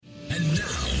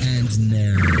And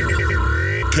now,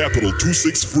 Capital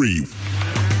 263.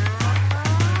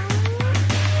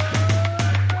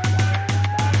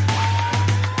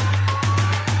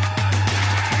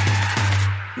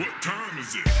 What time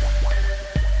is it?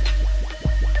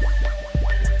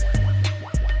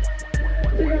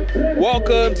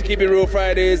 Welcome to Keep It Real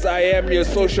Fridays. I am your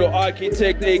social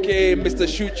architect, aka Mr.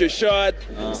 Shoot Your Shot,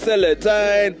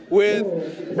 SELETINE,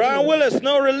 with Brian Willis,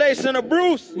 no relation to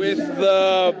Bruce. with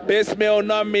the Best Male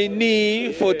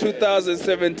Nominee for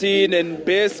 2017 and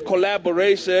Best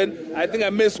Collaboration. I think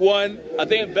I missed one. I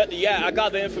think, yeah, I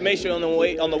got the information on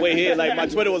the way here. Like my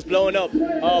Twitter was blowing up.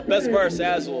 Best verse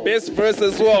as well. Best verse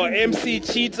as well. MC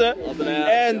Chita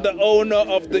and the owner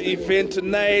of the event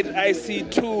tonight,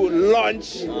 IC2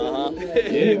 launch.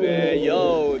 Yeah, man.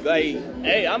 Yo, like,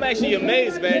 hey, I'm actually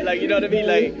amazed, man. Like, you know what I mean?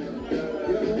 Like,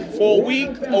 for a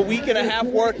week and a half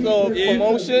worth of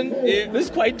promotion, this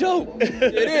is quite dope.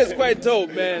 It is quite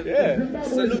dope, man. Yeah.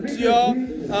 Salute to y'all.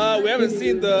 We haven't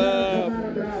seen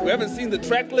the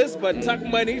track list, but Tulk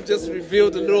Munny just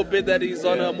revealed a little bit that he's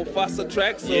on a Mufasa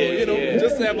track. So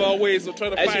just have our ways of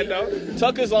trying to find out.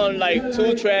 Tuck is on like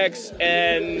 2 tracks,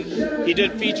 and he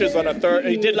did features on a third.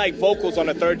 He did like vocals on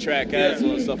a 3rd track as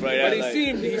well and stuff like that. But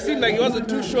he seemed like he wasn't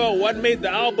too sure what made the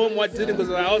album, what didn't,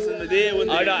 because I was in the day when.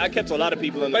 I kept a lot of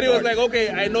people in the. But he was like, okay,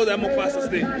 I know that Mufasa's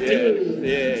thing.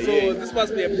 Yeah. So this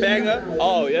must be a banger.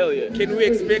 Oh yeah. Can we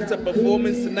expect a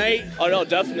performance tonight? Oh no,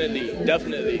 definitely.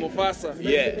 Mufasa.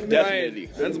 Yeah, definitely.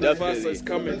 And Mufasa is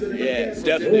coming. Yeah,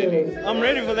 definitely. I'm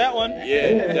ready for that one.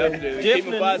 Yeah, definitely. Keep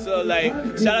Mufasa, like,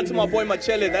 shout out to my boy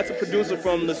Machele. That's a producer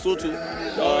from Lesotho.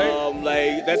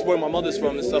 Like, that's where my mother's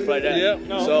from and stuff like that. Yeah.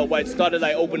 So I started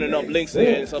like opening up links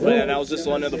there and stuff like that. And I was just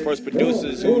one of the first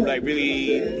producers who like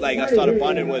really like I started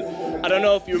bonding with. I don't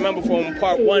know if you remember from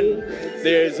part 1.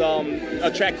 There's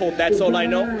a track called That's All I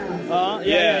Know.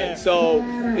 Yeah. So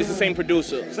it's the same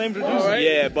producer. Same producer.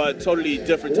 Yeah, but totally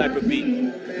different type of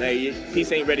beat. Like,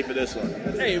 Peace ain't ready for this one.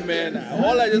 Hey man,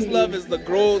 all I just love is the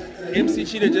growth. MC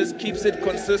Chita just keeps it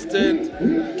consistent,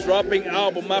 dropping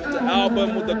album after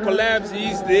album. With the collabs,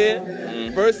 he's there.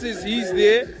 Verses, he's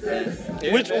there.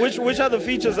 Which other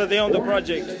features are there on the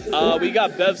project? We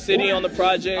got Beav City on the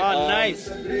project. Nice.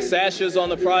 Sasha's on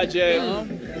the project.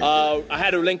 I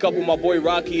had to link up with my boy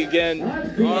Rocky again.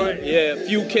 Yeah,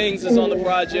 Few Kings is on the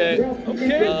project.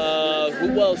 Okay.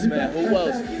 Who else, man? Who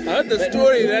else? I heard the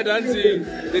story that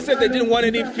they said they didn't want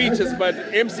any features, but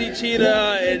MC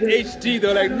Chita and HD,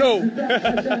 they're like, no.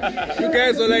 You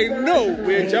guys are like, no,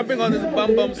 we're jumping on this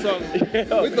Bum Bum song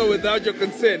with or without your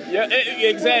consent. Yeah,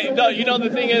 exactly. No, you know the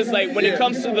thing is, like, when it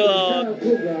comes to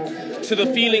the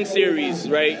Feeling series,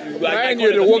 right? I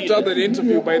knew they walked out of the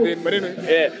interview by then, but anyway.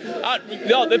 Yeah.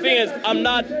 No, the thing is, I'm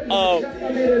not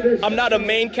a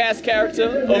main cast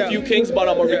character of Few Kings, but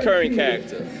I'm a recurring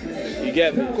character. You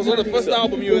get me? Because on the first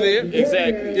album you were there.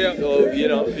 Exactly. Yeah. So,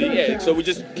 so we're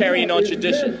just carrying on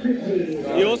tradition.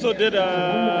 You also did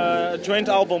a joint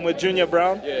album with Junior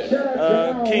Brown.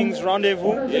 King's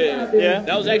Rendezvous. Yeah.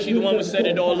 That was actually the one that set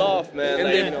it all off,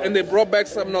 man. And they brought back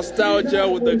some nostalgia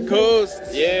with the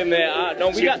ghosts. Yeah, man.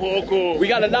 We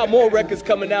got a lot more records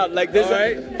coming out. Like this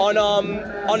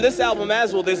on this album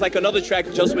as well. There's like another track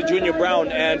just with Junior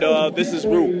Brown, and this is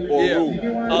Rue Rue.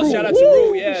 Shout out to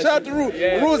Rue. Yeah. Shout out to Rue.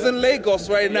 Yeah. Rue's in Lagos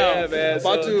right now. Yeah, man.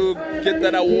 About to get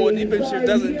that award. Even if she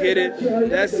doesn't get it,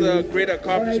 that's a great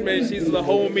accomplishment. She's the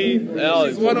homie.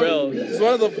 She's one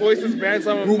of the voices behind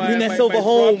some of my bring that silver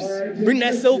home. Bring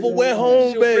that silverware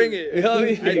home, She'll baby. bring it. You know what I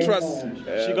mean? I trust.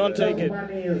 She gonna take it.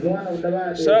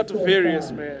 Shout out to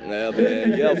Various, man. Yeah,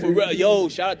 man. Yo, for real. Yo,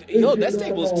 shout out to, that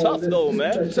stable's tough though,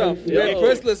 man. Tough. Man,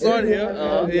 Verseless on here.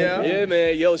 Yeah,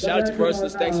 man. Yo, shout out to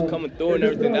Verseless. Thanks for coming through and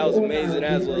everything. That was amazing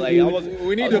as well. Like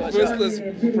we need a Verseless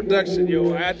production,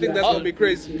 yo. I think that's gonna be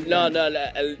crazy. No. Let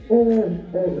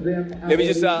me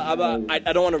just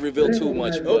I don't want to reveal too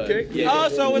much. But, okay. Yeah.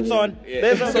 So it's on.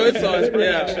 Yeah. So it's on.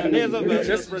 Yeah. There's a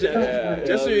Verseless production.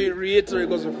 Just to reiterate,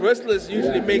 because Verseless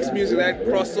usually makes music that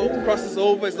crosses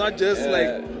over. It's not just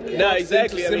like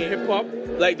exactly. hip hop.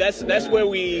 Like that's where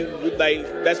we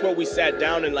sat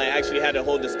down and like actually had a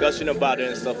whole discussion about it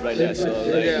and stuff like that. So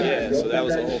so that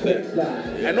was the whole thing.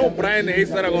 I know Brian hates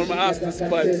that I'm gonna ask this,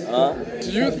 but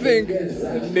do you think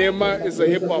Nema is a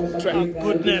hip hop track?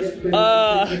 Goodness.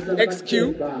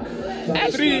 XQ.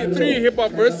 Three hip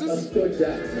hop verses.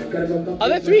 Are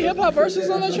there 3 hip hop verses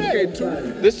on that track? Okay, 2.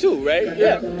 There's 2, right?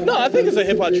 Yeah. No, I think it's a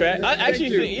hip hop track. I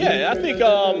think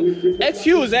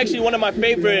XQ is actually one of my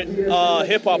favorite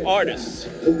hip hop artists.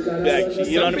 Like,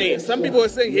 you know what I mean? Some people are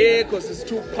saying, yeah, because it's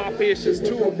too popish, it's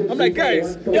too... I'm like,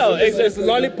 guys, it's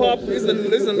lollipop,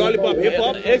 isn't lollipop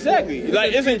hip-hop? Exactly.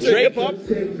 Like, isn't Drake hip-hop?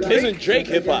 Isn't Drake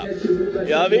hip-hop? You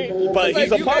know what I mean? But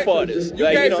he's a pop artist. You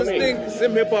like, guys you know just what I mean? think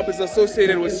Zim hip-hop is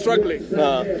associated with struggling.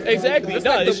 Exactly. It's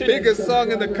like the biggest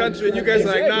song in the country, and you guys are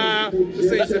like, nah,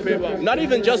 this ain't Zim hip-hop. Not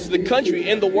even just the country,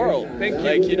 in the world. Thank you.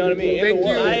 Like, you know what I mean? In the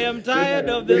world. I am tired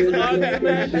of this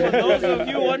argument. For those of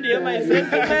you who want to hear my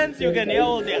sentiments, you can hear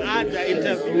all the other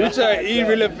interviews. Which are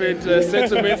irrelevant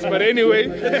sentiments, but anyway.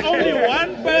 There's only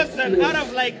one person out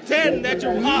of like 10 that you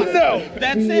asked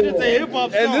that said it's a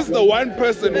hip-hop song. And this is the one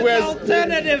person who has...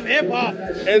 alternative hip-hop.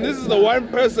 And this is the one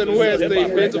person who has the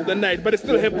event of the night, but it's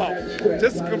still hip-hop.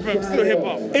 Just to confirm, still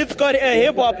hip-hop. It's got a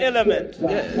hip-hop element.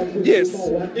 Yes.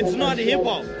 It's not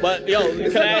hip-hop. But, yo,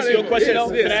 can I ask you a question, though?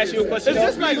 Can I ask you a question, It's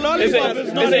just like lollipop.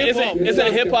 It's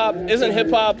not hip-hop. Isn't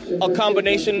hip-hop a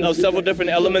combination of several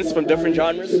different elements from different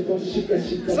genres?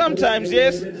 Sometimes,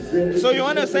 yes. So you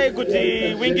want to say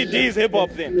Kuti Winky D is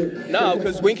hip-hop then? No,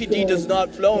 because Winky D does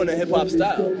not flow in a hip-hop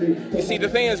style. You see, the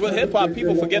thing is with hip-hop,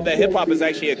 people forget that hip-hop is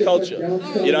actually a culture.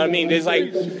 You know what I mean? There's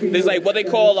like what they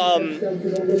call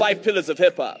 5 pillars of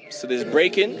hip-hop. So there's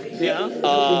breaking,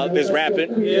 there's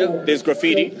rapping, there's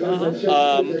graffiti, I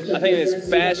think there's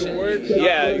fashion.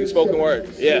 Spoken word.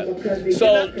 Yeah.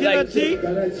 So, like,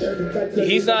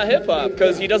 he's not hip-hop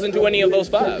because he doesn't do any of those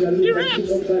 5. He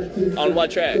raps. On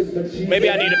what track? Maybe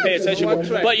I need to pay attention more.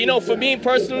 But, you know, for me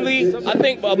personally, I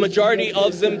think a majority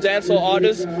of Zim dancehall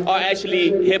artists are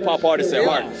actually hip-hop artists at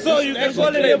heart. So you can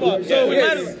call it hip-hop. So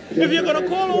if you're going to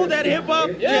call all that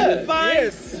hip-hop, then fine.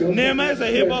 Nema is a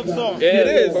hip-hop song. Yeah, it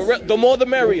is. The more the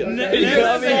merrier.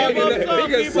 The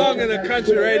biggest song in the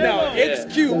country right now.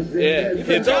 XQ.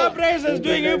 Yeah. Job Race is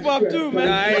doing hip-hop too, man.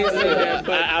 Nah, I ain't say that.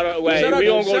 But I don't, wait, we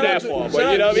don't go that far.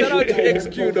 But you know what I mean? Shout out to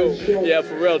XQ though. Yeah,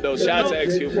 for real though. Shout out to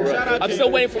XQ for real. I'm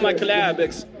still waiting for my collab. I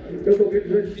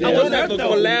don't have to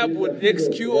collab with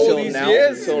XQ all these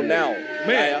years. Till now.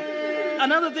 Man.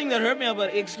 Another thing that hurt me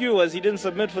about XQ was he didn't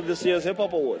submit for this year's Hip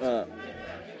Hop Awards.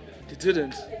 He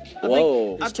didn't.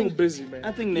 Whoa. He's too busy, man.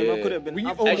 I think Nema could have been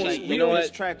actually, you know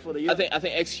what? track for the year. I think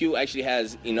XQ actually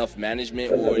has enough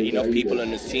management or enough people on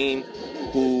his team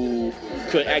who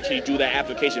could actually do that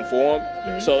application for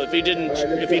him. So if he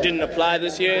didn't apply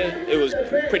this year, it was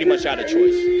pretty much out of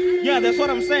choice. Yeah, that's what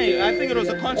I'm saying. I think it was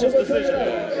a conscious decision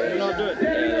to not do it.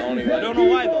 Yeah, the only way. I don't know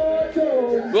why though.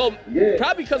 Well,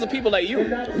 probably because of people like you. Be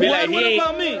What like,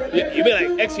 about me? You be like,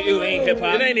 XQ ain't hip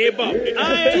hop. It ain't hip hop.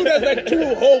 I- That's like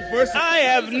 2 whole verses. I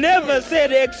have never said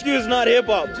XQ is not hip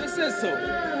hop. Just said so.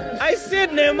 I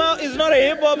said Nema is not a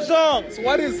hip hop song. So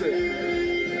what is it?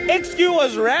 XQ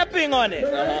was rapping on it.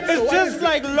 It's just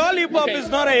like Lollipop is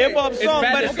not a hip hop song,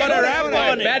 but it's got a rap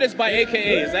on it. Baddest by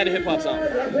AKA, is that a hip hop song?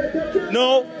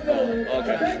 No.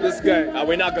 Okay. This guy.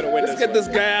 We're not gonna win Let's this. get this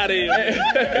guy out of here.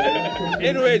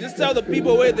 Anyway, just tell the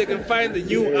people where they can find the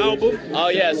new album. Oh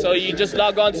yeah, so you just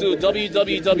log on to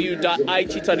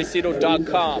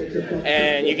www.ichitadecito.com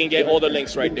and you can get all the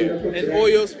links right there. And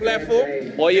Oyo's platform.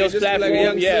 Oyo's Just like a platform,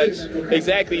 young yeah, search.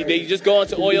 exactly. They just go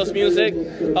onto Oyo's Music,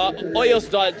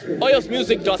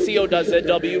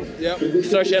 oyosmusic.co.zw. Yep.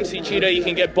 Search MC Chita, you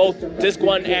can get both disc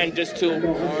 1 and disc 2. You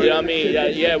know what I mean?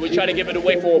 Yeah, we're trying to give it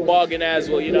away for a bargain as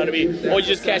well, you know what I mean? Or you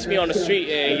just catch me on the street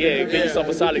and get yourself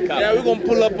a solid copy. Yeah, we're gonna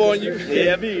pull up on you.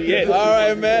 Yeah, All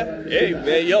right, man. Hey,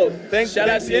 man, yo. Shout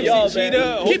out to MC y'all, Chita.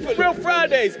 man. Keep it real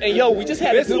Fridays. And yo, we just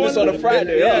had to do this on a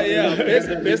Friday. Yeah.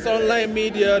 Best online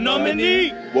media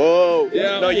Nominee. Whoa.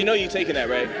 Yeah. No, you know you're taking that,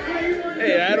 right?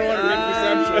 Hey, I don't want to be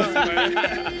presumptuous,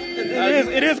 man.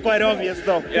 It is quite obvious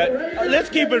though. Yeah. Let's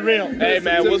keep it real. Hey,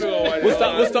 man, we'll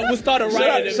start a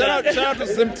riot. Shout out to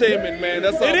Zimtainment, man.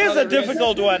 That's all. It is a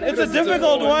difficult one. It's a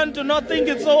difficult one to not think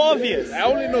it's so obvious. I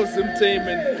only know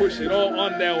Zimtainment push it all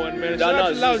on that one, man. Shout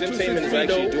out to Loud Zimtainment is 263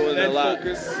 actually though, doing a and lot.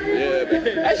 Focus. Yeah,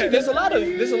 man. Actually, there's a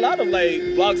lot of like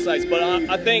blog sites, but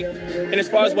I think, and as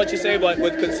far as what you say, but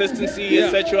with consistency,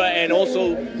 etc., and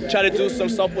also try to do some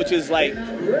stuff which is like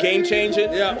game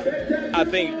changing. Yeah. I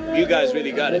think you guys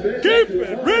really got it. Keep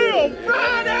it real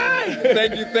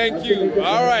Friday. Thank you.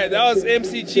 All right, that was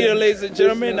MC Chita, ladies and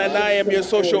gentlemen, and I am your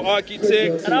social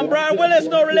architect. And I'm Brian Willis,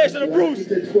 no relation to Bruce.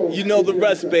 You know the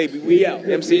rest, baby. We out.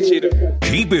 MC Chita.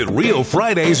 Keep it real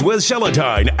Fridays with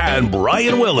SELETINE and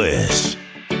Brian Willis.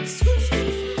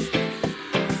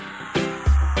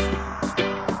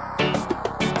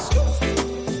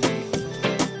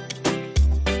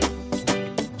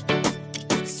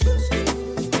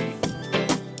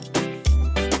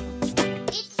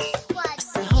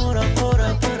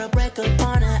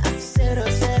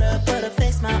 Set up, put a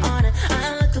face my honor.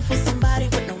 I'm looking for somebody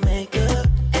with no makeup.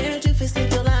 Energy,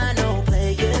 physical, I know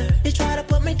play.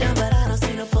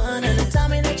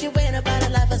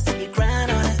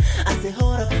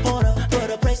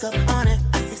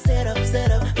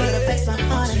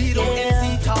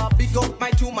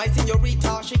 my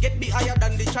señorita. She get me higher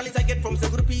than the chalice I get from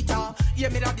Seguro Peter. Hear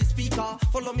me at the speaker,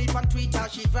 follow me on Twitter.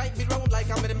 She drive me round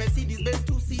like I'm in a Mercedes-Benz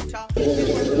two-seater.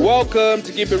 Welcome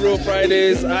to Keep It Real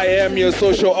Fridays. I am your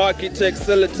social architect,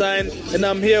 Seletine, and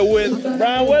I'm here with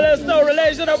Brian Willis, no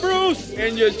relation to Bruce.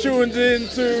 And you're tuned in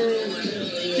to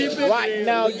Keep It Right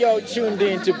now, you're tuned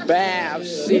in to Beav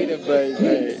City,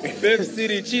 baby. Beav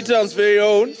City, Cheetah's very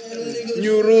own.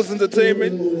 New Rules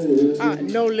Entertainment.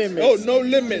 No limits. Oh, no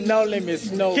limit. No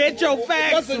limits. No. Get your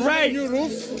facts right. New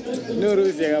Rules? No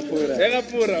rules, Yagapura.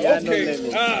 Yagapura, Yeah, okay. no limits.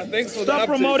 Thanks for Stop the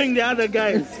promoting the other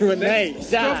guys. Nice.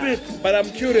 Stop it. But I'm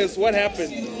curious, what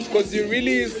happened? Because you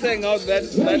really sang out that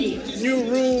New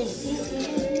Rules.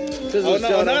 No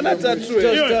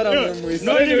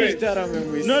limits.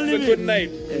 No It's a good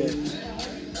night.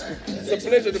 It's a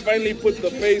pleasure to finally put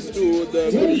the face to the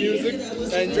good music.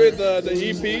 I enjoyed the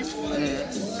EP.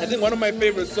 I think one of my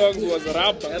favorite songs was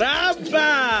Rappa.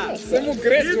 Rappa! Some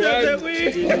great one.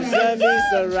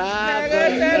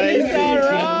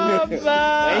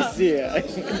 I see.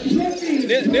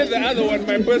 There's the other one,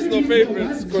 my personal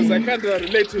favorites, because I can't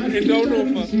relate to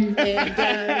Indonova.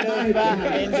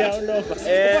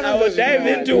 I will dive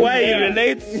into why he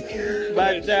relates,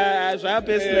 but yeah,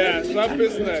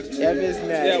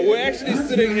 we're actually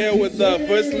sitting here with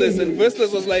Verseless, and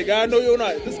Verseless was like, no, you're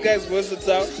not. This guy's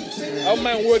versatile. I don't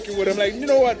mind working with him. Like, you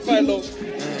know what, Philo?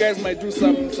 You guys might do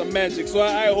some magic. So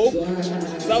I hope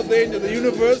it's out there into the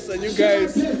universe, and you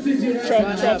guys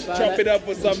chop it up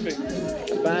for something.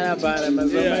 Yeah.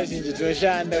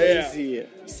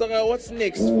 So what's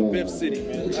next for Beav City,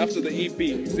 man? After the EP,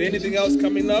 is there anything else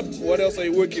coming up? What else are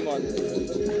you working on?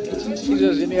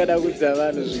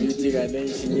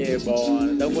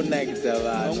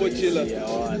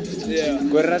 Yeah.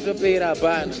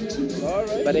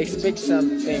 But expect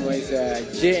something with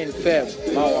J and Feb.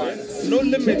 No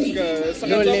limits.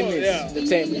 No limits. Yeah. The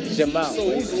same. Jamal.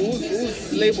 So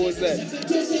whose label is that?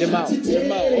 Jamal.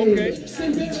 Okay.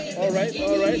 All right.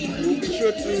 We'll be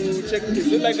sure to check.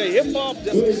 Is it like a hip hop?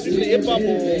 Just strictly hip hop?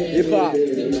 Hip hop.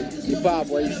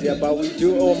 But we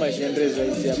do all my genres.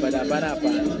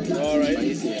 All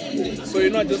right. So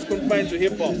you're not just confined to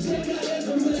hip hop.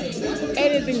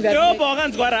 Anything that.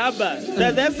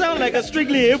 That sounds like a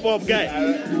strictly hip hop guy.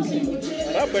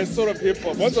 Rapper is sort of hip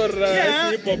hop. What sort of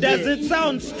hip hop? Does it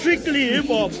sound strictly hip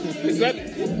hop? Is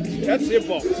that's hip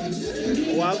hop?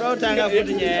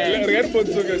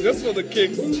 Just for the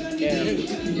kicks.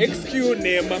 XQ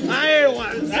name.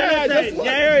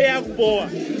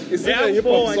 Is it a hip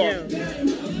hop song?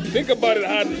 Think about it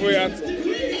hard before you answer.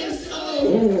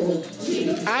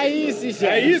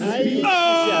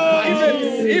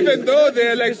 Even though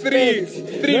there are like three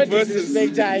verses.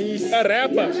 A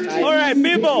rapper. All right,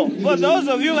 people. For those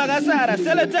of you, like I said,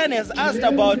 Seletine has asked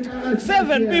about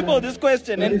 7 people this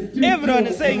question, and everyone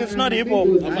is saying it's not hip hop.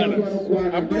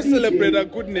 I'm going to celebrate our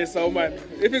goodness, oh man.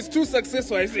 If it's too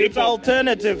successful, it's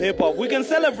alternative hip hop. We can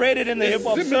celebrate it in the hip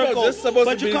hop circle,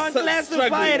 but you can't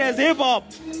classify it as hip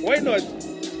hop. Why not?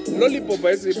 Lollipop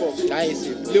is hip hop.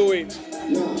 Lil Wayne.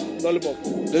 Lollipop.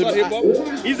 It's not hip hop.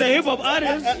 He's a hip hop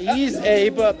artist. He's a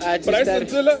hip hop artist. Bryson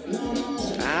Tiller.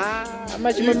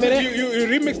 You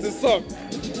remixed the song.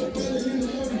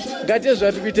 That is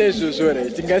what we tell you,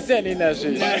 sorry.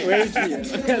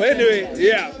 Anyway,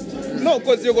 yeah. No,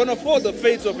 because you're gonna follow the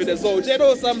fate of it as well. You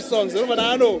know some songs,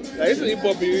 I know. It's hip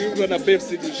hop, you're gonna Beav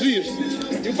City.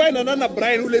 You find another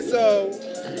Brian Willis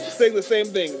saying the same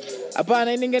thing. Yeah. But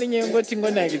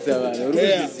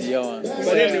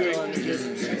anyway,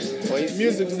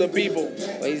 music to the people.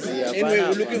 Anyway,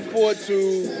 we're looking forward to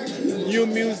new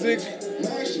music,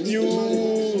 new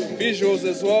visuals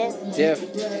as well. Jeff,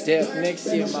 next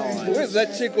year, Where's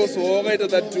that chick also?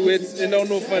 That duet,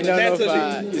 Natalie.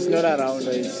 It's not around.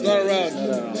 It's not around.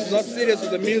 It's not serious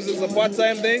with the music. It's a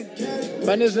part-time thing.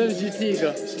 What's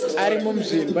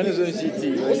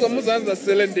the Muzan's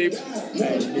selling deep?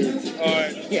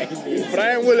 Alright.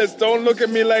 Brian Willis, don't look at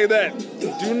me like that.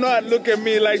 Do not look at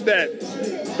me like that.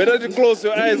 Better to close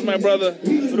your eyes, my brother.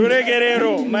 Rure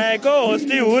Guerrero, my co-host,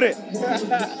 Hure.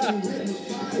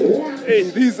 Hey,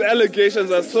 these allegations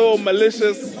are so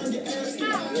malicious.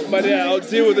 But yeah, I'll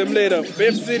deal with them later.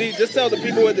 Beav City, just tell the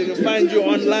people where they can find you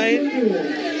online.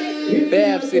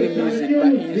 Beav City Music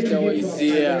by Insta is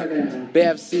here.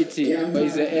 Beav City by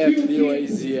the FB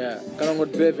is here.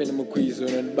 Kanongot Bevan Mukwizo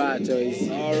and Bata is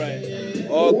here. Alright.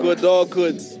 All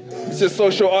good. It's your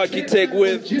social architect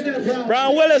with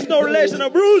Brian Willis, no relation to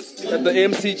Bruce. At the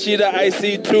MC Chita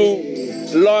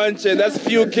IC2 launch, and that's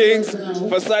Few Kings,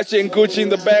 Versace and Gucci in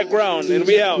the background, and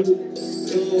we out.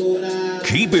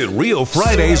 Keep It Real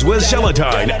Fridays with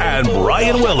SELETINE and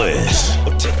Brian Willis.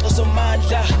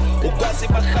 yokwazi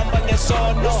bahamba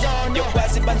ngesono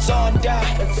yokwazi bansonda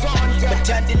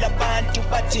bathandi labantu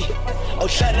bathi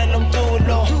awuhlala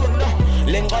nomculo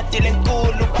lencwadi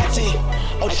lenkulu bathi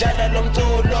awuhlala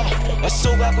nomculo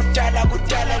basuka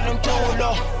kudala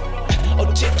nomculo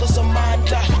uthixo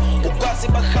somandla ukwazi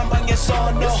bahamba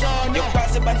ngesono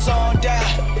yokwazi bansonda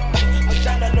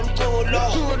awuhlala nomculo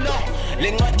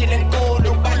lencwadi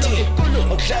lenkulu bathi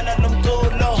awuhlala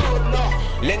nomculo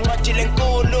lencwadi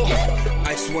lenkulu.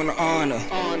 I just wanna honor.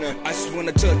 I just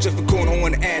wanna touch every corner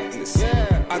on the atlas.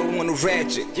 I don't wanna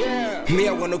ratchet. Me,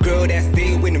 I want a girl that's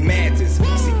there when it matters.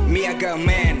 See, me, I got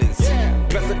manners.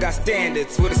 Plus I got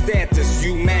standards for the status,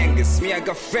 humongous. Me, I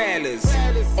got fellas.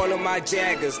 All of my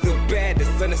jaggers, the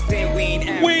baddest. Understand we ain't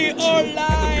average. We are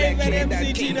live at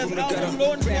MC Chitas album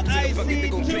launch for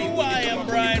IC2. I am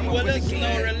Brian Willis,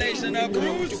 no relation of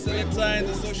Bruce. SELETINE,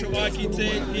 the social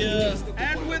architect here.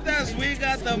 And with us, we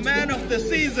got the man of the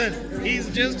season. He's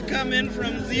just come in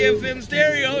from ZFM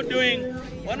Stereo doing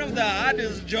one of the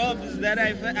hardest jobs that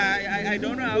I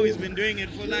don't know how he's been doing it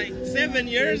for like 7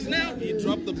 years now. He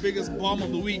dropped the biggest bomb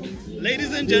of the week.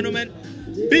 Ladies and gentlemen,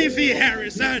 Beefy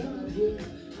Harrison.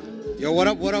 Yo, what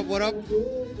up? I'm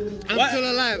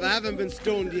still alive. I haven't been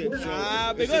stoned yet,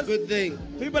 so it's a good thing.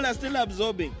 People are still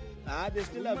absorbing. They're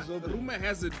still absorbing. Rumor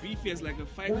has it Beefy has like a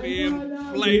 5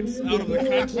 a.m. flight out of the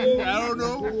country. I don't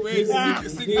know where he's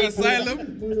seeking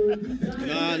asylum.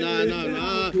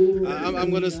 No.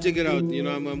 I'm gonna stick it out. You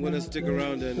know, I'm gonna stick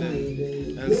around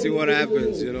and see what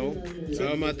happens. You know,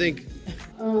 I think.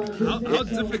 How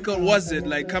difficult was it,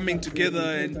 like coming together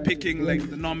and picking like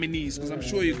the nominees? Because I'm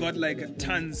sure you got like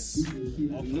tons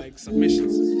of like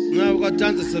submissions. No, we got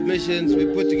tons of submissions. We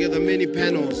put together many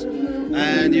panels,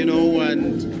 and you know,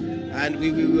 and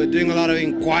we were doing a lot of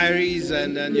inquiries,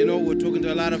 and you know, we're talking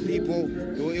to a lot of people.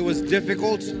 It was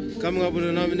difficult coming up with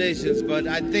the nominations, but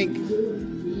I think,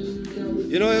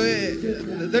 you know,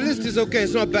 the list is okay.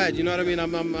 It's not bad. You know what I mean?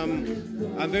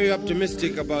 I'm very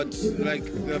optimistic about like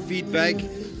the feedback,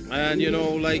 and you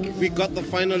know, like we got the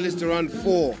final list around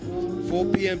 4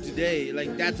 p.m. today.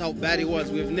 Like that's how bad it was.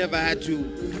 We've never had to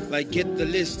like get the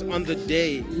list on the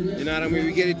day. You know what I mean?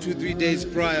 We get it 2-3 days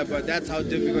prior, but that's how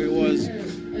difficult it was.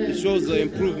 It shows the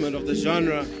improvement of the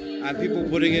genre and people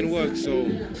putting in work. So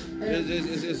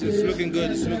it's looking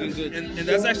good. It's looking good. And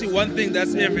that's actually one thing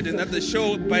that's evident, that the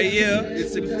show by year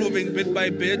it's improving bit by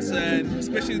bit, and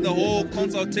especially the whole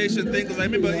consultation thing. Because I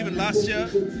remember even last year,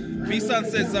 B-San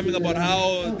said something about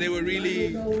how they were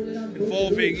really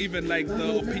involving even like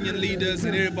the opinion leaders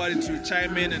and everybody to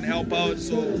chime in and help out.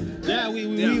 So yeah,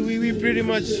 we pretty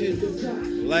much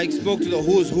like spoke to the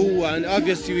who's who, and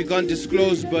obviously we can't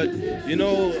disclose, but you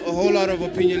know, a whole lot of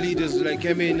opinion leaders like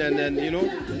came in and then, you know,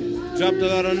 dropped a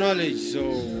lot of knowledge. So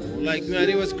like, man,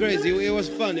 it was crazy. It was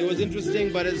fun. It was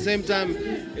interesting, but at the same time,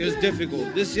 it was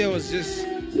difficult. This year was just,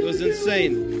 it was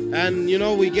insane. And you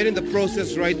know, we're getting the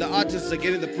process right. The artists are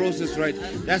getting the process right.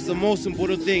 That's the most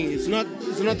important thing. It's not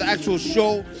the actual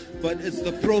show, but it's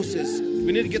the process.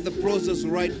 We need to get the process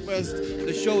right first.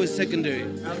 The show is secondary.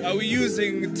 Are we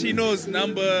using Eno's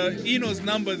number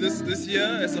this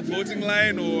year as a voting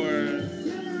line, or?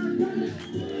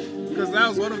 Because that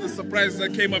was one of the surprises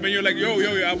that came up, and you're like, yo,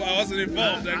 I wasn't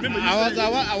involved. I remember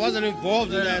I wasn't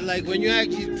involved in that. Like when you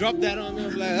actually dropped that on me, I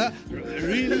was like, huh?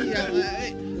 Really? I'm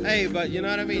like, hey, but you know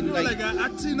what I mean? Like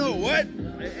Tino, what?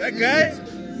 That guy?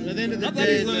 At the end of the not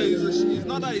day, he's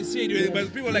not that he's shady,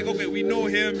 but people are like, okay, we know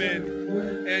him,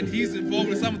 and he's involved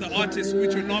with some of the artists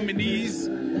which were nominees.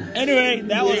 Anyway,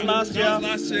 that was last year.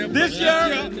 This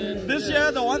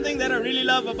year, the one thing that I really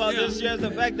love about this year is the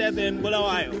fact that they're in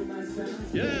Bulawayo.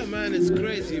 Yeah, man, it's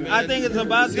crazy, man. I think it's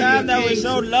about time that we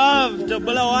showed love to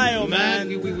Bulawayo, man.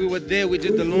 We were there. We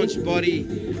did the launch party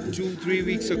 2-3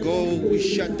 weeks ago. We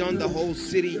shut down the whole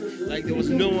city. Like there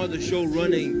was no other show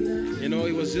running. You know,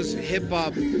 it was just hip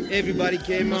hop. Everybody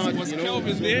came out. Was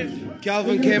Calvin there?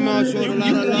 Calvin came out, showed a lot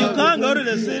of love. You can't go to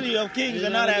the City of Kings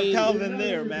and not have Calvin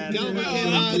there, man. Calvin came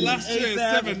after last year,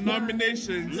 7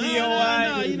 nominations.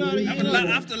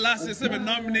 After last year, 7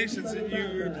 nominations,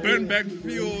 you burn back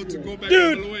fuel to go back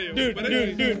to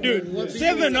Bulawayo. Dude.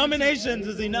 7 nominations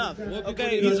is enough.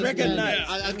 Okay, he's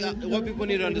recognized. What people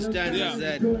need to understand is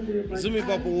that Zimboy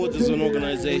Pop Awards is an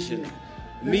organization.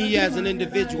 Me as an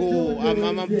individual,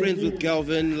 I'm friends with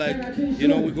Calvin, like, you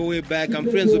know, we go way back. I'm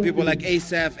friends with people like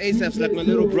ASAP. ASAP's like my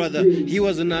little brother. He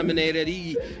wasn't nominated.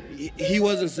 He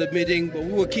wasn't submitting, but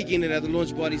we were kicking it at the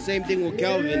launch party. Same thing with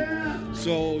Calvin.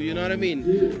 So, you know what I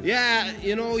mean? Yeah,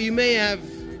 you know, you may have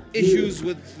issues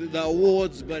with the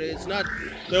awards, but it's not.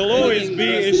 There'll always be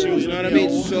issues. You know what I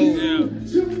mean? So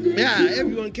yeah,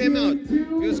 everyone came out. It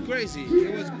was crazy.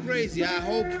 It was crazy. I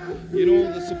hope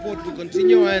the support will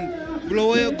continue. And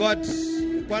Bloeo got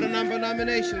quite a number of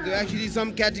nominations. There were actually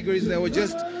some categories that were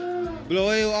just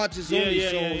Bloeo artists only.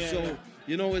 So.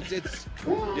 It's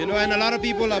and a lot of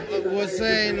people were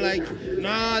saying like,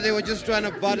 nah, they were just trying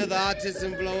to butter the artists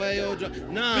and Bloeo.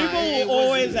 Nah, people will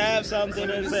always have something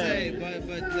to say. But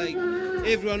like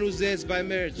everyone who's there is by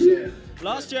merit. So.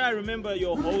 Last year, I remember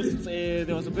your hosts.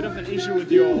 There was a bit of an issue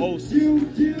with your hosts.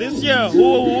 This year,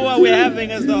 who are we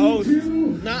having as the hosts?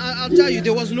 Now, I'll tell you,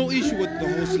 there was no issue with the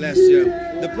host last year.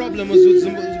 The problem was with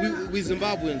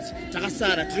Zimbabweans.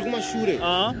 Takasara, Trigumashure.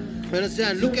 You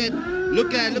understand? Look at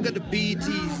the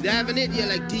BETs. They haven't it yet,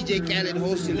 like DJ Khaled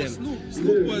hosting them.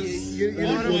 Snoop was. You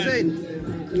know what I'm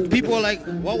saying? People are like,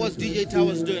 what was DJ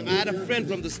Towers doing? I had a friend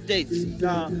from the States.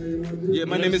 Yeah,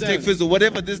 my name is Take Fizzle.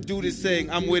 Whatever this dude is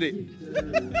saying, I'm with it.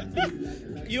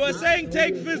 You are saying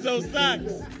Take Fizzle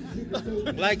sucks.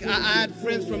 Like, I had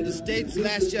friends from the States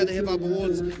last year at the Hip Hop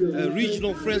Awards,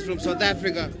 regional friends from South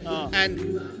Africa.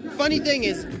 And funny thing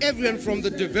is, everyone from the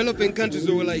developing countries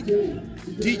were like,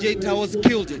 DJ Towers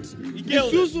killed it.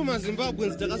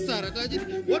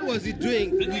 What was he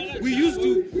doing? We used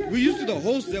to the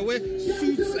hosts that wear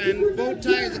suits and bow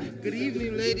ties. Good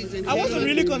evening, ladies and gentlemen. I wasn't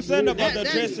really concerned about the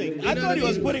dressing. I thought he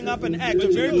was putting up an act, a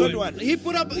very good one. He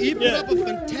put up a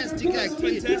fantastic act.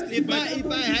 If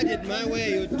I had it my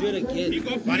way, he would do it again. He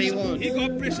got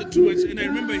pressure too much, and I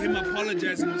remember him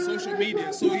apologizing on social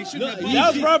media. So he shouldn't have.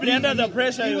 That was probably under the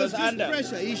pressure he was under.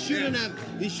 Pressure. He shouldn't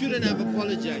have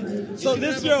apologized. So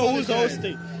this year, who's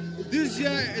hosting? This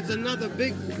year, it's another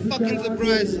big fucking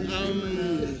surprise.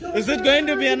 Is it going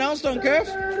to be announced on KIRF?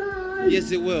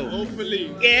 Yes, it will.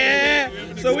 Hopefully. Yeah.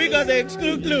 So we got the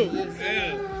exclusive.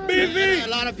 Yeah. Beefy. A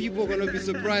lot of people are going to be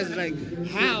surprised, like,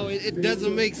 how? It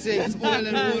doesn't make sense. Oil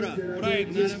and water. Right,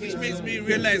 which makes me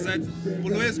realize that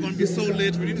Bloeo is going to be so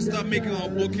late. We need to start making our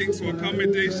bookings for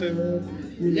accommodation.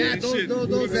 Yeah,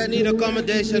 those that need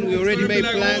accommodation, we already made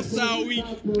plans. Week.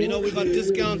 We got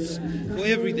discounts for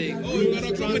everything. Oh, you got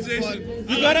accommodation.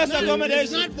 You got us accommodation.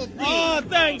 It's not for free. Oh,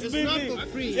 thanks, it's Beefy. Not for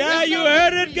free. Yeah, you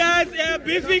heard it, guys. Yeah,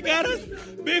 Beefy got us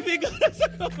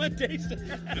accommodation.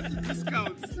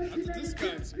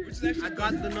 Discounts. Which is actually I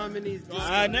got the nominees.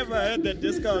 I never heard the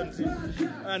discounts.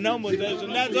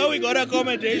 That's how we got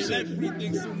accommodation. I like free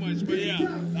things so much, but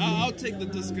yeah, I'll take the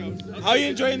discount. How are you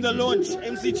enjoying the launch?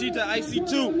 MC Chita,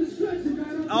 IC2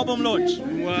 album launch.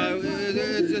 Well,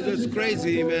 it's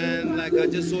crazy, man. Like, I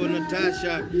just saw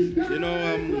Natasha,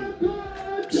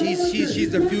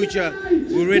 she's the future.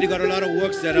 We already got a lot of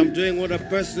works that I'm doing with her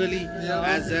personally.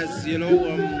 As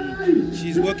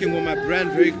she's working with my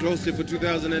brand very closely for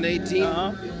 2018.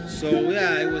 So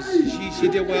yeah, it was she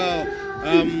did well.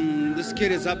 This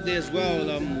kid is up there as well.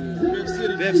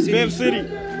 Beav City.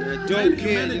 Dope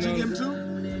kid. Managing him too?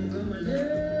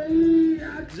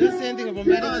 Did I say anything about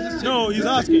managing? No, he's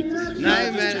asking. Bev, I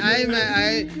ain't managing.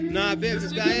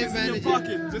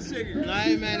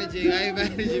 I ain't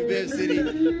managing Bev City.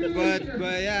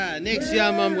 But yeah, next year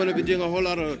I'm going to be doing a whole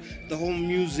lot of the whole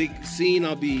music scene.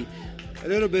 I'll be a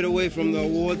little bit away from the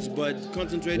awards, but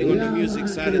concentrating on the music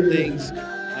side of things.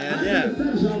 And yeah.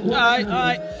 All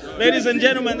right. Ladies and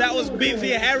gentlemen, that was Beefy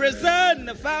Harrison,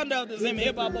 the founder of the Zim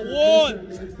Hip Hop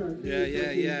Awards.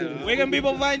 Yeah. Where can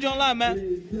people find you online,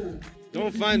 man?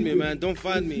 Don't find me, man. Don't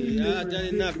find me. I've done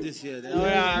enough this year.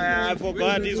 I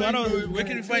forgot. Where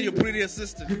can you find your pretty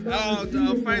assistant? I'll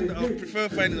prefer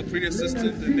finding a pretty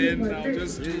assistant, and then I'll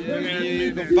just.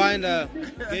 You can find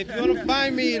if you want to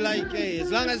find me, like, hey,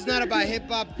 as long as it's not about hip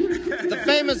hop, the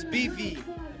famous Beefy.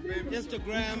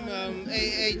 Instagram,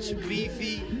 AH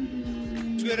Beefy.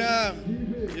 Twitter,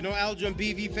 Aldrin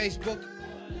Beefy, Facebook.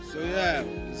 So yeah,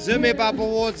 Zim Hip Hop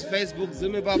Awards, Facebook,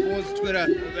 Zim Hip Hop Awards, Twitter,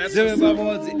 Zim Hip Hop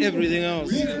Awards, everything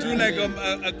else. We need to do like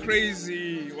a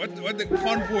crazy what the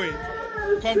convoy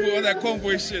or that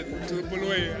convoy shit to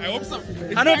Bloeo. I hope so.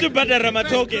 I don't do better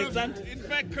Ramatoke, son. In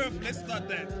fact, KIRF, let's start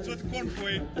that. So the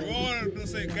convoy, we're all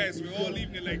saying, guys, we're all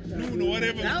leaving at like noon or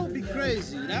whatever. That would be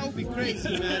crazy.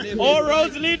 Man. All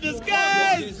roads lead to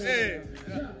skies. Hey.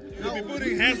 We'll be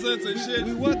putting hazards and shit.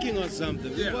 We're working on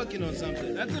something.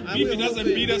 That's if Beefy doesn't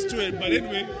beat us to it. But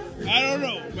anyway, I don't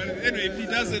know. But anyway, if he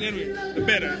does it anyway, the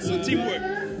better. So teamwork.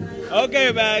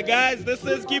 Okay, man, guys. This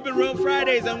is Keep It Real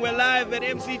Fridays, and we're live at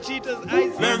MC Chitas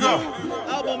IC2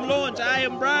 album launch. I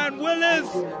am Brian Willis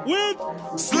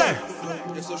with Slay.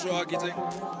 The social architect.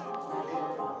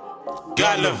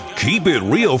 Keep It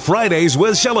Real Fridays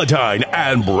with SELETINE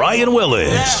and Brian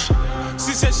Willis.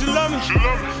 She said she love me.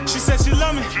 She said she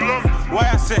love me. Why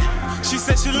I said? She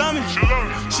said she love me.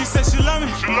 She said she love me.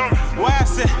 Why I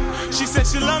said? She said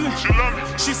she love me.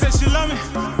 She said she love me.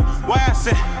 Why I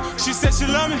said? She said she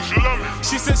love me.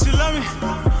 She said she love me.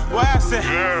 Why I said?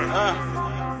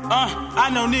 I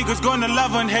know niggas gonna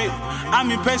love and hate. I'm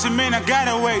impatient, man, I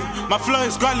gotta wait. My flow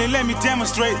is godly, let me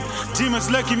demonstrate. Demons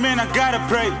lucky, man, I gotta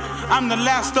pray. I'm the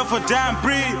last of a dying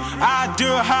breed. I do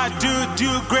it, how I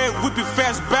do great. Whip it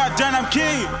fast, bow down, I'm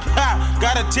king. Ha,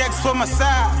 got a text for my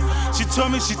side. She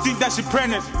told me she think that she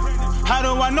pregnant. How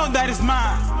do I know that it's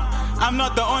mine? I'm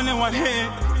not the only one here.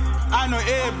 I know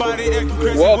everybody acting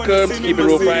crazy. Welcome to Keep It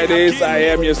Real Fridays. I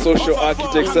am your social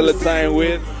architect, SELETINE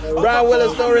with Brian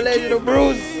Willis, no relation to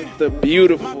Bruce. The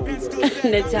beautiful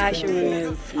Natasha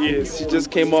Muz. Yes, she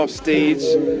just came off stage.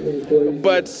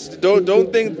 But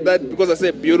don't think that because I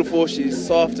said beautiful, she's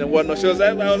soft and whatnot. She was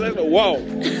like, I was like, wow.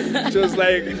 She was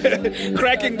like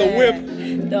cracking the whip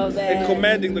and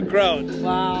commanding the crowd.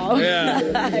 Wow.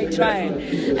 Yeah.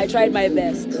 I tried my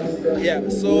best. Yeah,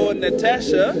 so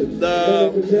Natasha,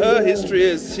 her history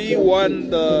is she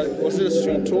won was it a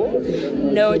street tour?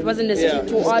 No, it wasn't a street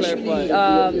tour. Actually,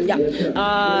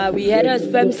 we had a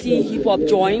MC hip hop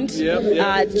joint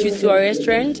at Chita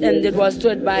restaurant, and it was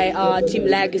toured by Team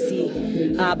Legacy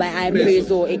by I am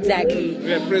Preezo. Exactly. We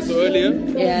had Preezo earlier.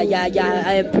 Yeah,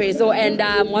 I am Preezo, and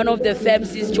I'm one of the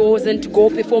FMCs chosen to go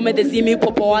perform at the Zimboy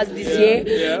Awards this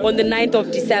year on the 9th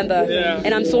of December. Yeah.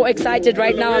 And I'm so excited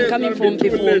right now. I'm coming from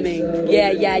performing.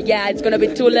 Yeah. It's gonna be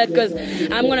too late because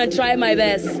I'm gonna try my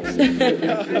best.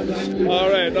 All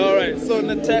right. So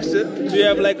Natasha, do you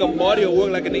have like a body of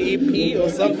work, like an EP or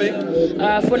something?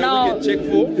 For now, we can check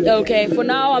for? Okay. For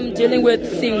now, I'm dealing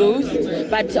with singles,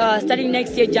 but starting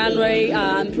next year, January,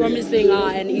 I'm promising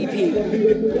an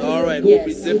EP. All right. Yes.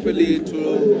 We'll be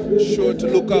definitely sure to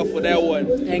look out for that one.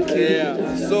 Thank you.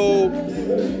 Yeah. So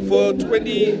for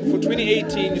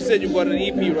 2018, you said you got an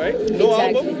EP, right? No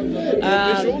album? No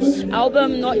visuals?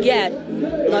 Album, not yet.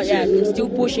 Not yet. I'm still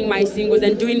pushing my singles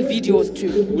and doing videos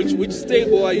too. Which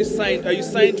stable are you signed? Are you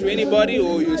signed to anybody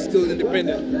or you're still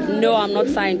independent? No, I'm not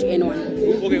signed to anyone.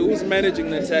 Okay, who's managing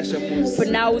Natasha Muz? For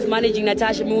now, who's managing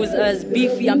Natasha Muz is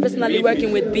Beefy. I'm personally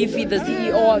working with Beefy, the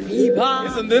CEO of hip hop.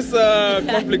 Isn't this a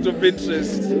conflict of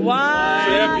interest? Why?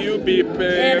 So have you be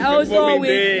performing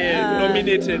there,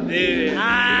 nominated there?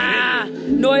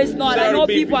 No, it's not. I know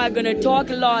people are gonna talk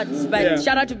a lot, but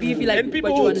shout out to Beefy, like and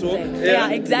people what you want to talk. say. Yeah,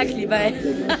 exactly. But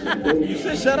you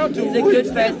said shout out to he's a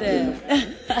good person.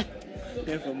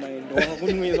 Never mind.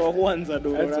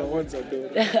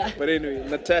 But anyway,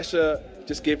 Natasha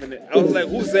just giving it. I was like,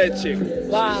 who's that chick?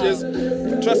 Wow. She just,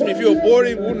 trust me, if you were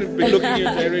boring, we wouldn't be looking in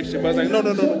your direction. But I was like,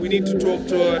 no, we need to talk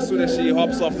to her as soon as she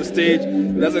hops off the stage.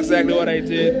 And that's exactly what I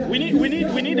did. We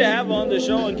need to have her on the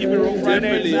show and Keep It Real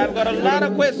Fridays. I've got a lot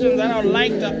of questions that I'd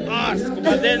like to ask,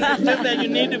 but then it's just that you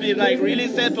need to be like really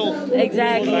settled.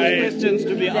 Exactly. For those questions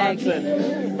to be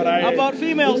answered. But about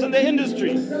females in the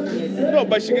industry. No,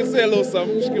 but she can say a little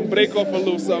something. She can break off a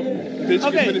little something. Then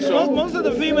she can finish off. Most of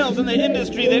the females in the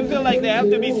industry, they feel like they have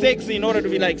to be sexy in order to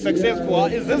be like successful.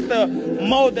 Is this the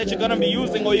mode that you're gonna be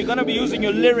using, or you're gonna be using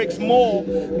your lyrics more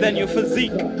than your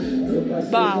physique?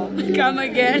 Wow, come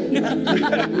again.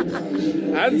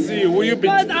 Hansi, will you be?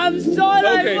 Because I'm so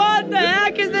like, what the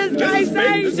heck is this guy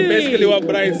saying This to is me? basically what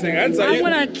Brian's saying. I'm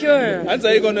gonna cure. Hansi,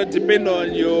 are you gonna depend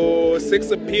on your sex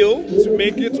appeal to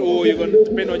make it, or you're gonna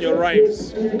depend on your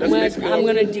rhymes? I'm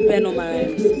gonna depend on my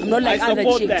rhymes. I'm not like other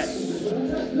chicks. That.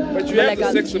 But you have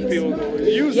the sex appeal though.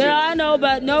 Use it. I know,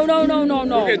 but no.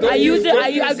 Okay, I use it.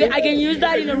 I can use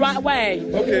that in the right way,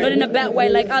 not in a bad way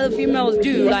like other females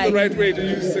do. What's like the right way to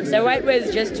use sex appeal? The right way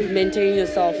is just to maintain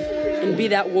yourself and be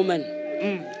that woman.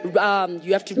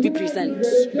 You have to represent.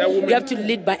 That woman. You have to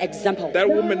lead by example. That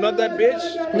woman, not that bitch.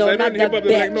 No, not that bitch.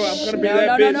 Like, no, I'm gonna be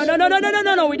that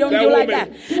bitch. No. We don't do like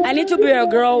that. I need to be a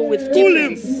girl with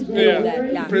difference. You know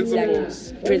that? Yeah,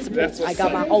 principles. Exactly. Principles. I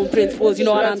got my own principles. You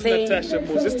know what I'm saying? Natasha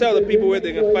Muz. Just tell the people where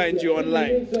they can find you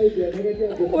online.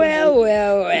 Well.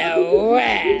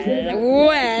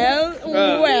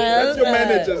 That's your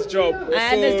manager's job.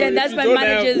 I understand. That's my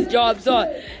manager's job. So,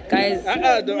 guys.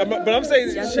 But I'm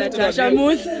saying Natasha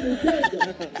Muz.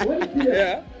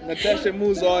 Yeah, Natasha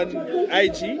Muz on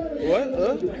IG. What?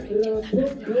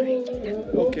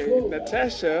 Okay,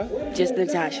 Natasha. Just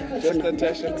Natasha. Just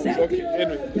Natasha. Exactly. Okay.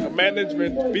 Anyway, her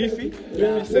management Beefy.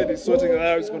 Beefy said he's sorting her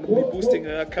out. He's going to be boosting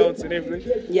her accounts and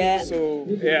everything. Yeah. So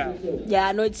yeah. Yeah,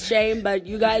 I know it's shame, but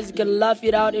you guys can laugh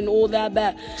it out and all that.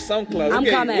 But SoundCloud. I'm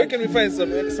coming. Where can we find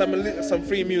some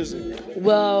free music?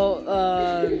 Well,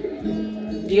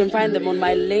 You can find them on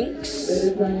my links,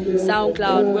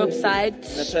 SoundCloud, website.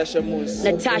 Natasha Muz.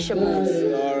 Natasha Muz.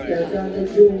 All right.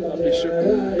 I'll be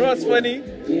sure. You know what's funny?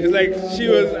 It's like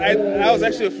I was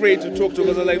actually afraid to talk to her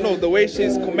because I was like, no, the way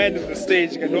she's commanding the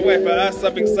stage, if I ask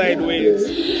something sideways,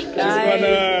 she's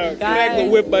gonna crack the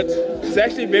whip, but she's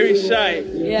actually very shy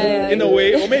in a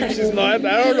way. Or maybe she's not.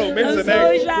 I don't know. Maybe I'm it's so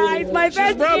an act. shy. It's my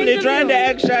first Probably interview. trying to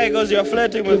act shy because you're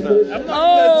flirting with her. I'm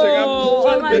not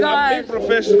flirting. my I'm being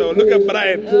professional. Look at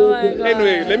Brian. Oh my God.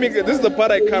 Anyway, this is the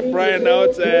part I cut Brian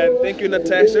out, and thank you,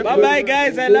 Natasha. Bye-bye,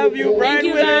 guys. I love you. Brian Thank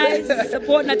you, Willis. guys.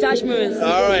 Support Natasha Muz.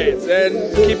 All right,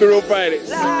 and keep it real Fridays.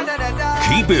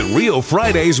 Keep it real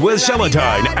Fridays with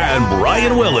SELETINE and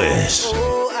Brian Willis.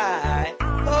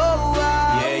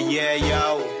 Yeah,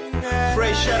 yo.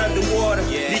 Fresh out of the water.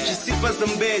 Lichisipa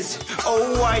Zambezi.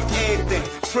 Oh, white anything.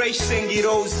 Fresh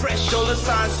Sengiros. Fresh dollar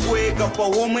signs wake up a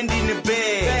woman in the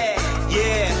bed.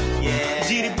 Yeah.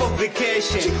 GD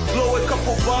publication. Blow a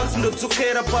couple bucks in the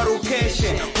Tukera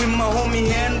location. With my homie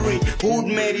Henry. Hood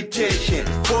meditation.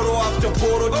 Photo after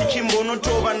photo. Tichimbono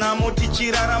tova namo.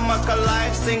 Tichirara maka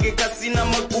life. Senge kasina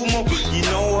magumo. You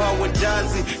know how it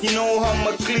does it. You know how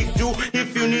my click do.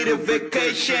 If you need a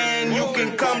vacation, you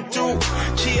can come to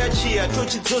Chia.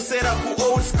 Tochi Tosera ku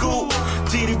old school.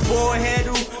 GD boy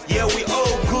headu. Yeah, we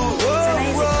all good.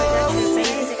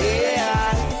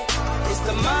 Yeah. It's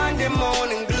the Monday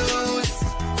morning blues.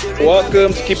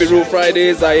 Welcome to Keep It Real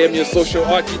Fridays. I am your social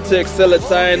architect,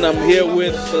 SELETINE. I'm here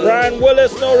with Brian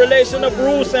Willis, no relation to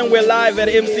Bruce, and we're live at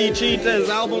MC Chitas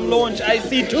album launch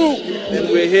IC2. And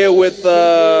we're here with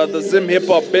the Zim Hip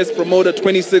Hop Best Promoter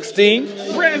 2016.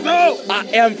 Preezo! I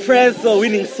am Preezo,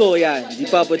 winning so yeah.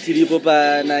 Dipapo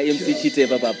tiripopa na MC Chita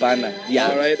papa pana. Yeah.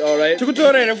 All right.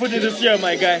 Tukutorere futhi this year,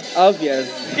 my guy. Obvious.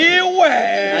 Iwe!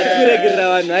 Aturegira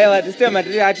vanhu aiwa tisema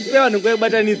tiri atipewa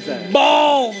nekubatanidza.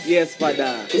 Balls! Yes,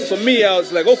 father. For me, I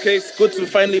was like, okay, it's good to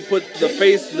finally put the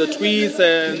face, the tweets,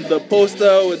 and the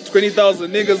poster with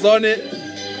 20,000 niggas on it.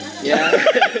 Yeah.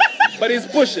 But he's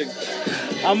pushing.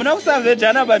 I'm not saying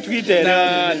Jana but Twitter.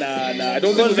 Nah. I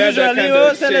don't think that kind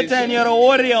of SELETINE, you're a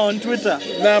warrior on Twitter.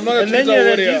 Nah, I'm not a Twitter warrior. And then you're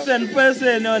a decent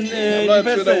person on I'm not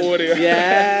a Twitter warrior.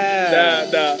 Yeah.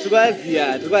 Nah.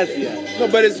 Tukwazia. No,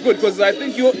 but it's good because I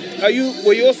think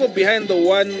were you also behind the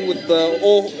one with the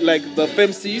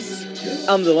femcs?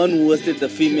 I'm the one who hosted the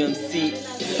female C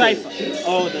Cypher.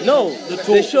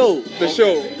 The show. The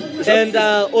show. And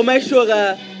on my show,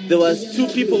 there was two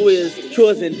people who were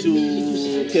chosen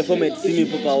to perform at Simi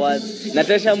Pop Awards.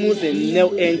 Natasha Muz and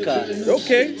Neo Anchor.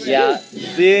 Okay. Yeah.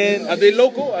 Then are they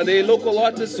local? Are they local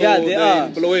artists? Yeah, or they are.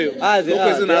 In Bulawayo? They local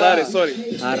are. In Harare, sorry.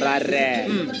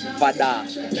 Harare. Fada.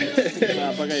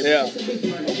 Yeah.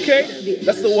 Okay.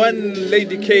 That's the one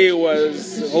Lady K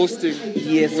was hosting.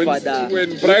 Yes, Fada.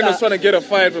 When Brian was trying to get a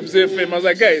fight from ZFM, I was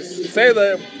like, guys, say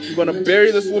that you're going to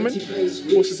bury this woman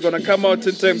or she's going to come out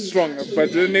 10 times stronger.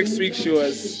 But then next week she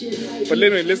was... But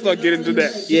anyway, let's not get into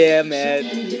that. Yeah,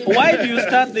 man. Why do you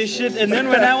start this shit and then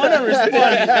when I want to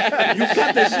respond, you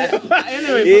cut the shit?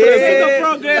 Anyway, for the sake of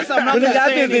progress, I'm not going to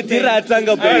say anything.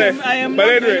 I am not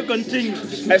going to continue.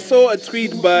 I saw a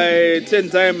tweet by 10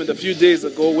 Diamond a few days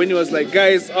ago when he was like,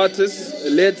 guys, artists,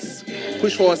 let's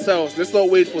push for ourselves. Let's not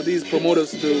wait for these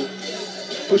promoters to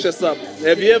push us up.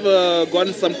 Have you ever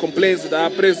gotten some complaints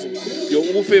that Preezo,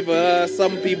 you favor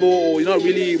some people or you're not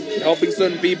really helping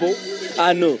certain people?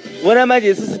 No. When I'm at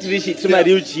this to my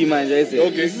real gym, okay.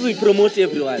 This is we promote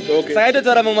everyone. Okay. So I don't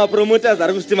tell my promoters are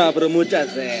going to my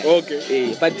promoters.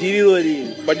 Okay. But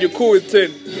you're cool with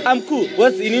 10. I'm cool.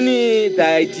 What's in the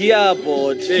idea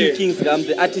about Few Kings, I'm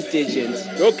the artist agent.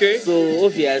 Okay. So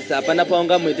obvious,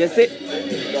 Panapanga Medese,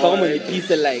 Pama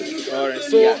peace alike. Alright.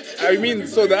 So I mean,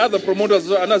 so the other promoters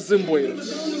are not Zimboy.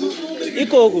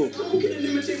 Ikogo.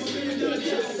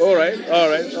 All right.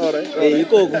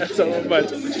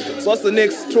 So what's the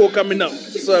next tour coming up?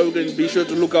 So we can be sure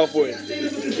to look out for it.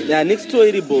 Yeah, next tour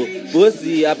iribo. Because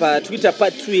the Twitter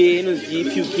part 2 is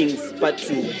Few Kings part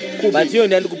 2. But you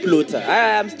don't plot.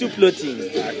 I'm still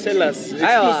plotting. Tell us.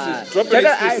 Drop it.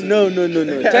 No.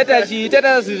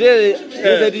 Chita really.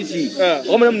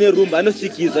 I'm room. I know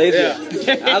sikiza.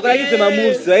 I'm going to get my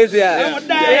moves. I'm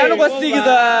going to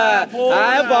sikiza.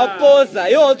 I'm posa.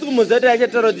 You also must have to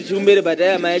but I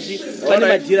am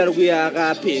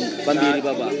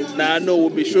Nah, no, we'll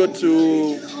be sure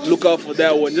to look out for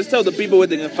that one. Just tell the people where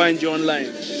they can find you online.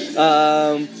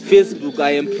 Facebook,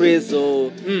 I am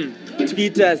Preezo.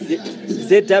 Twitter,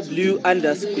 ZW_TL.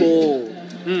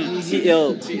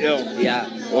 Yeah.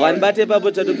 One bate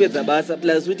papo chatopedza basa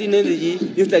plus within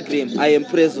Instagram, I am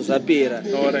Preezo Sapera.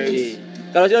 Alright.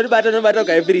 Kana uchida kuti unobata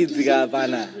ukaipiridzika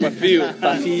hapana.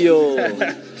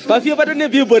 Pafiyo pato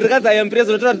nebillboard rakaza Preezo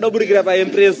unotora kuburikira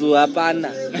Preezo hapana.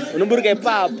 Unoburika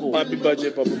ipapo.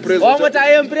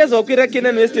 Wamoti Preezo wakwira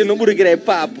Kenan West unoburikira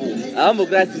ipapo.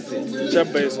 Hambokurasise.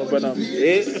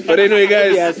 But anyway,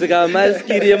 guys.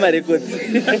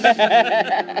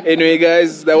 Anyway,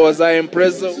 guys, that was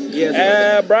Preezo.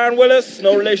 Yes. Brian Willis,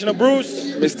 no relation to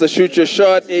Bruce. Mr. Shoot Your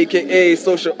Shot, aka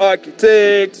Social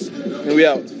Architects. And we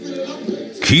out.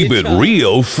 Keep It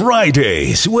Real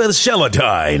Fridays with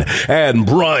SELETINE and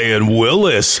Brian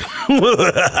Willis. And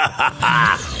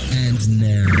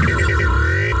now,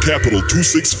 Capital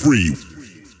 263.